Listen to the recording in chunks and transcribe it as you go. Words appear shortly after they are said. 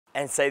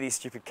and say these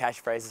stupid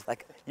catchphrases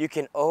like, you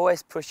can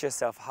always push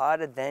yourself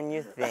harder than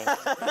you think.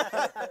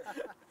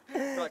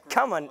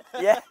 Come on,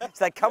 yeah.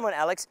 It's like, come on,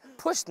 Alex,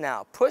 push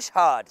now, push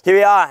hard. Here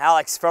we are,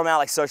 Alex from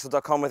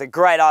alexsocial.com with a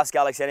great Ask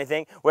Alex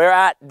Anything. We're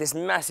at this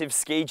massive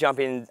ski jump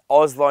in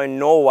Oslo,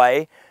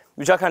 Norway,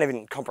 which I can't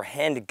even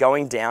comprehend,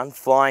 going down,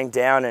 flying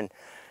down and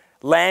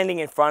landing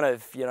in front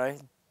of,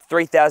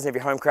 3,000 of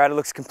your home crowd. It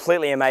looks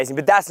completely amazing,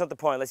 but that's not the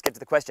point. Let's get to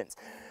the questions.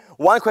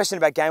 One question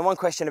about game, one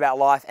question about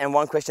life, and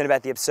one question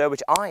about the absurd,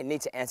 which I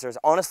need to answer as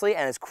honestly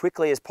and as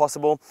quickly as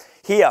possible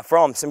here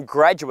from some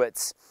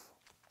graduates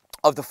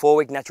of the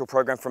 4-week natural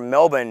program from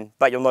Melbourne,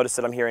 but you'll notice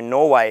that I'm here in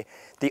Norway.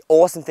 The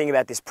awesome thing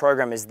about this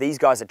program is these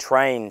guys are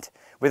trained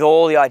with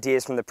all the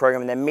ideas from the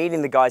program, and they're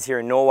meeting the guys here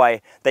in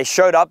Norway. They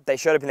showed up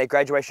in their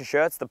graduation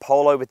shirts, the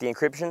polo with the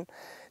encryption,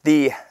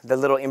 the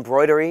little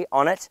embroidery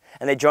on it,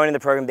 and they're joining the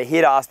program. They're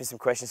here to ask me some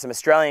questions, some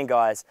Australian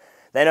guys.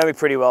 They know me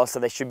pretty well, so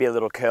they should be a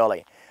little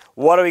curly.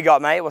 What do we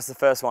got, mate? What's the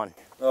first one?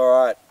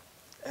 All right.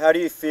 How do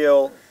you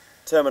feel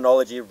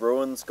terminology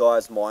ruins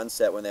guys'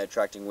 mindset when they're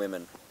attracting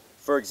women?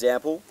 For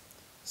example,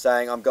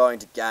 saying I'm going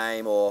to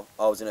game, or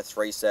I was in a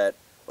 3-set,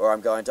 or I'm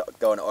going to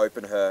go and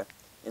open her.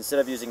 Instead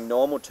of using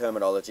normal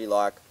terminology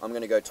like I'm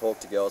going to go talk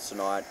to girls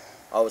tonight,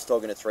 I was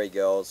talking to 3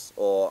 girls,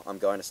 or I'm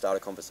going to start a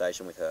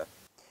conversation with her.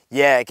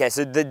 Yeah, okay,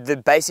 so the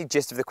basic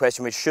gist of the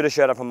question, which should have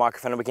showed up on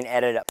microphone and we can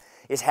edit it up,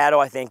 is how do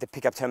I think the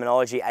pickup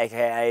terminology,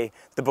 aka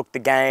the book The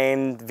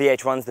Game,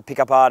 VH1's The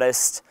Pickup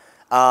Artist,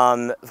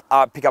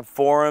 pickup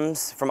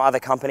forums from other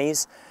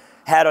companies,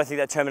 how do I think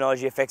that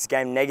terminology affects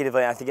game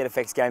negatively? I think it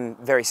affects game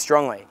very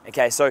strongly.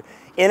 Okay, so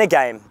in a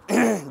game,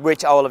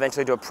 which I will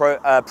eventually do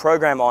a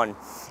program on,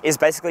 is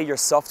basically your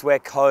software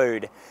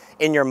code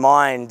in your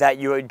mind that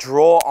you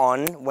draw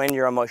on when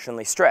you're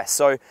emotionally stressed.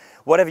 So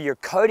whatever you're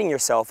coding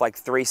yourself, like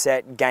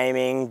 3-set,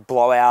 gaming,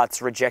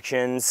 blowouts,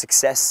 rejections,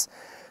 success,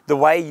 the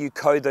way you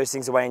code those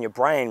things away in your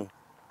brain,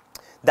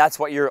 that's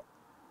what you're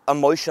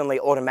emotionally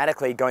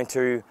automatically going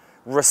to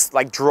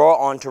draw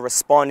on to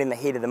respond in the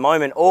heat of the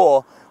moment,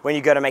 or when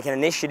you go to make an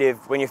initiative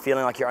when you're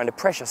feeling like you're under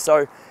pressure.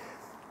 So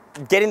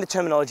getting the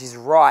terminologies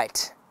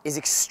right is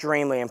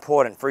extremely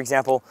important. For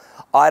example,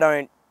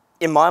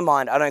 in my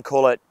mind, I don't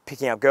call it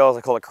picking up girls,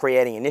 I call it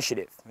creating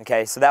initiative.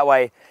 Okay, so that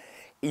way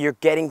you're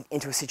getting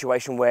into a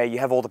situation where you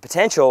have all the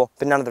potential,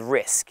 but none of the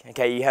risk.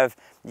 Okay,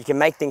 you can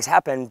make things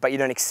happen, but you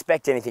don't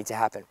expect anything to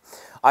happen.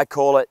 I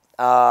call it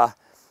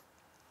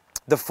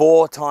the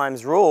 4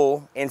 times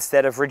rule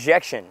instead of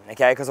rejection,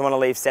 okay? Because I want to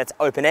leave sets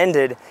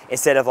open-ended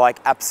instead of like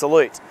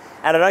absolute.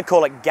 And I don't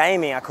call it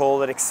gaming, I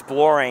call it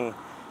exploring,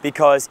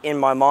 because in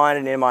my mind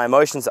and in my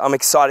emotions, I'm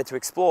excited to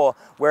explore,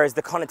 whereas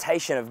the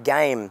connotation of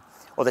game,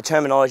 or the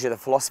terminology or the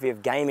philosophy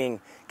of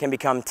gaming, can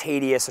become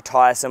tedious or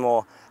tiresome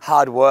or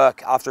hard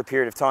work after a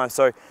period of time.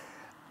 So,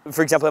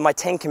 for example, in my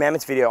 10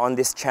 Commandments video on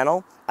this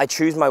channel, I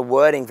choose my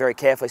wording very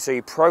carefully. So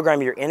you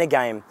program your inner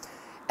game,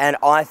 and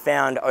I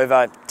found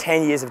over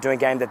 10 years of doing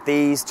game that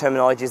these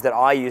terminologies that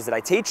I use, that I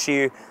teach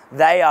you,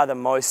 they are the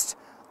most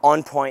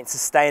on-point,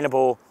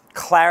 sustainable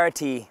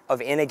clarity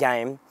of inner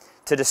game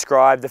to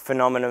describe the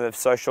phenomenon of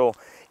social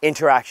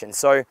interaction.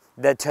 So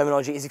the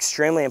terminology is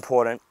extremely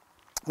important,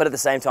 but at the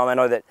same time, I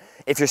know that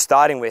if you're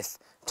starting with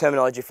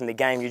terminology from the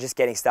game, you're just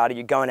getting started,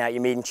 you're going out,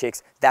 you're meeting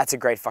chicks, that's a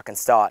great fucking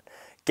start.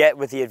 Get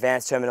with the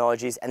advanced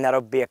terminologies, and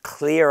that'll be a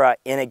clearer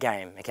inner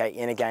game, okay?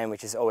 Inner game,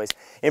 which is always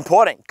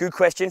important. Good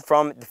question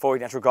from the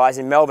 4-week natural guys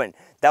in Melbourne.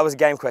 That was a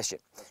game question.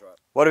 That's right.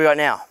 What do we got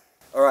now?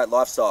 All right,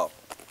 lifestyle.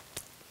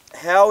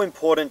 How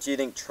important do you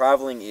think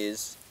traveling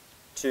is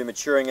to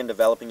maturing and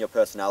developing your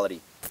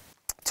personality?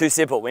 Too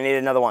simple, we need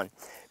another one.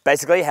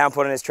 Basically, how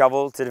important is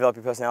travel to develop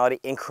your personality?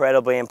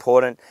 Incredibly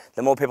important.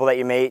 The more people that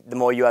you meet, the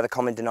more you are the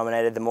common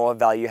denominator, the more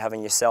value you have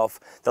in yourself.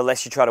 The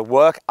less you try to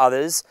work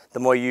others,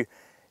 the more you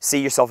see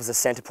yourself as a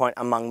center point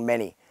among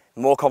many.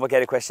 More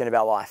complicated question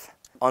about life.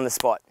 On the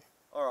spot.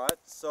 All right,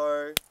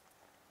 so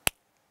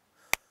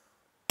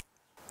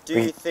do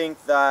you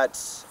think that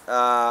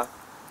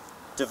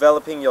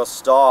developing your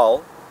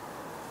style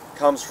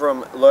comes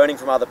from learning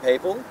from other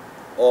people,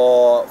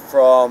 or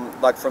from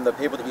the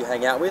people that you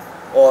hang out with,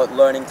 or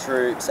learning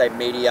through, say,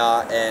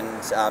 media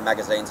and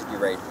magazines that you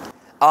read?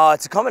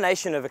 It's a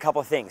combination of a couple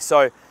of things.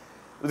 So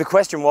the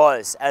question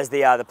was, as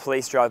the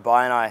police drive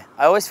by, and I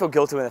always feel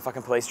guilty when the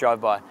fucking police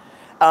drive by.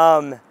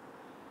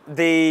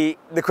 The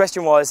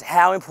question was,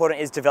 how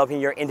important is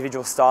developing your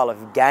individual style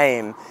of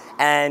game,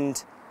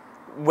 and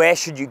where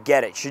should you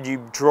get it? Should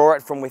you draw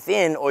it from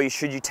within, or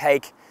should you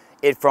take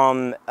it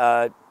from,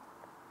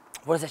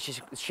 what is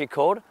that shit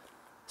called?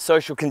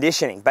 Social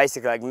conditioning,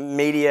 basically, like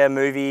media,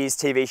 movies,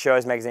 TV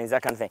shows, magazines,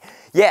 that kind of thing.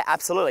 Yeah,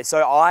 absolutely.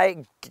 So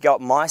I got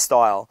my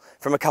style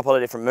from a couple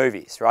of different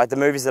movies, right? The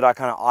movies that I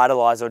kind of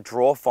idolize or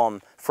draw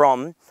from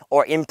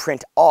or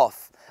imprint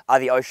off are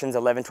the Ocean's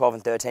 11, 12,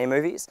 and 13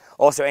 movies.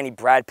 Also any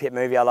Brad Pitt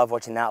movie, I love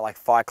watching that, like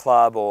Fight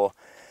Club, or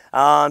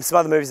some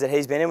other movies that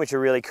he's been in, which are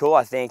really cool.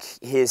 I think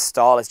his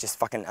style is just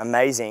fucking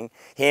amazing.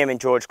 Him and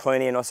George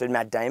Clooney, and also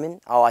Matt Damon.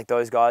 I like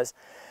those guys.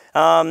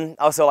 I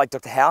also like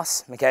Dr.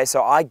 House, okay?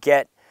 So I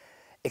get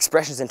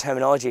expressions and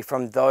terminology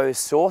from those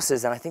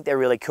sources, and I think they're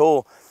really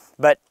cool.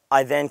 But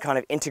I then kind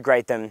of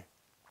integrate them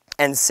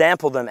and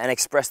sample them and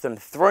express them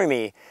through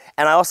me.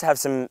 And I also have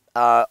some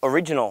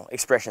original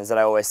expressions that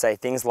I always say,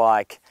 things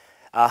like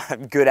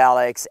good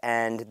Alex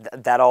and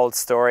that old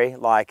story,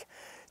 like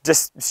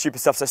just stupid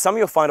stuff. So some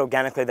you'll find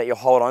organically that you'll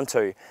hold on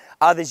to.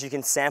 Others you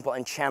can sample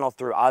and channel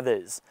through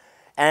others.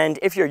 And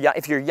if you're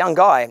a young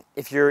guy,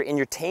 if you're in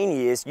your teen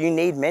years, you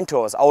need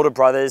mentors, older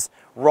brothers,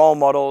 role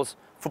models,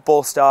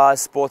 football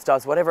stars, sports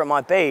stars, whatever it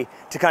might be,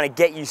 to kind of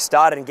get you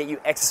started and get you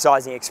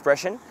exercising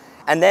expression.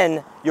 And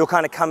then you'll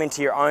kind of come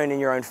into your own in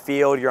your own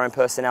field, your own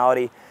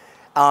personality,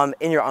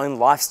 in your own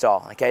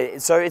lifestyle. Okay,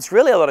 so it's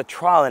really a lot of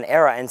trial and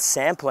error and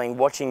sampling,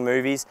 watching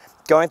movies,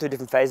 going through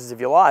different phases of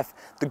your life.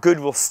 The good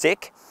will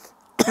stick,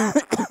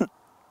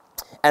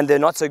 and the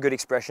not so good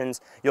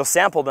expressions, you'll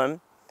sample them,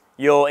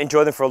 you'll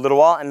enjoy them for a little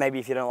while, and maybe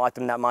if you don't like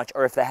them that much,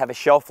 or if they have a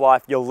shelf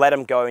life, you'll let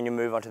them go and you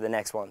move on to the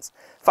next ones.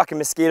 Fucking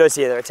mosquitoes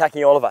here, they're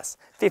attacking all of us.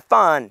 Be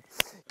fun.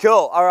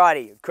 Cool,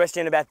 alrighty.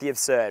 Question about the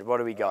absurd. What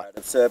do we got? Right,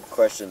 absurd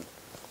question.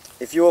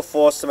 If you were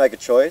forced to make a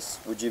choice,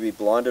 would you be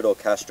blinded or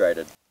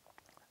castrated?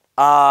 If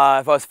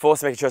I was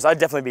forced to make a choice, I'd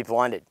definitely be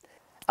blinded.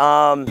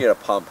 You get a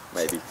pump,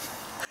 maybe.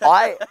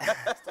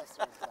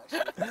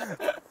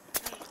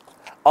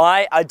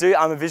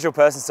 I'm a visual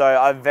person, so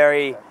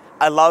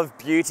I love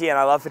beauty and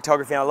I love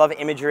photography and I love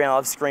imagery and I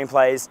love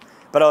screenplays,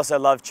 but I also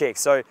love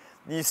chicks. So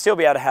you'd still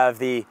be able to have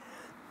the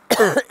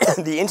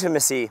the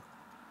intimacy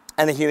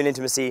and the human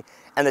intimacy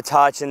and the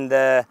touch and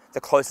the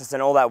closeness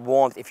and all that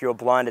warmth if you were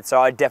blinded. So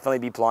I'd definitely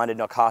be blinded,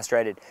 not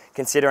castrated,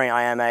 considering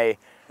I am a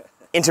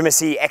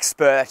intimacy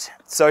expert,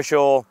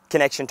 social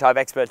connection type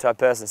expert type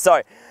person.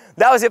 So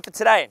that was it for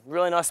today.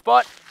 Really nice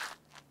spot.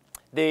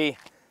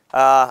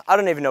 I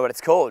don't even know what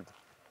it's called.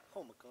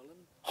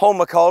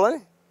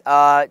 Holmenkollen.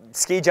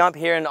 Ski jump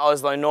here in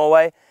Oslo,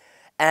 Norway.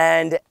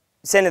 And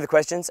send in the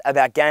questions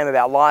about game,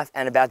 about life,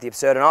 and about the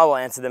absurd, and I will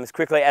answer them as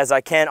quickly as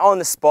I can on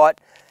the spot,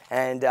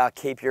 and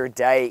keep your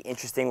day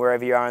interesting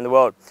wherever you are in the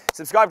world.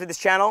 Subscribe to this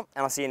channel,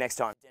 and I'll see you next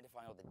time.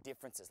 Identifying all the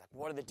differences, like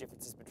what are the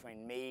differences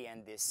between me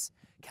and this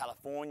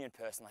Californian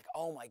person? Like,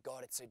 oh my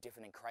God, it's so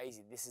different and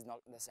crazy. This is not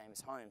the same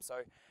as home.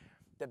 So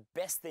the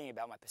best thing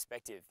about my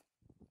perspective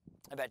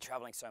about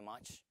traveling so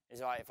much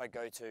is if I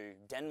go to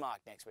Denmark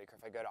next week, or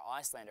if I go to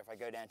Iceland, or if I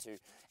go down to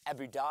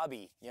Abu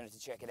Dhabi, to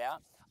check it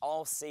out,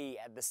 I'll see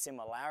the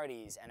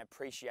similarities and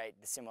appreciate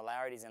the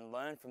similarities and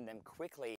learn from them quickly.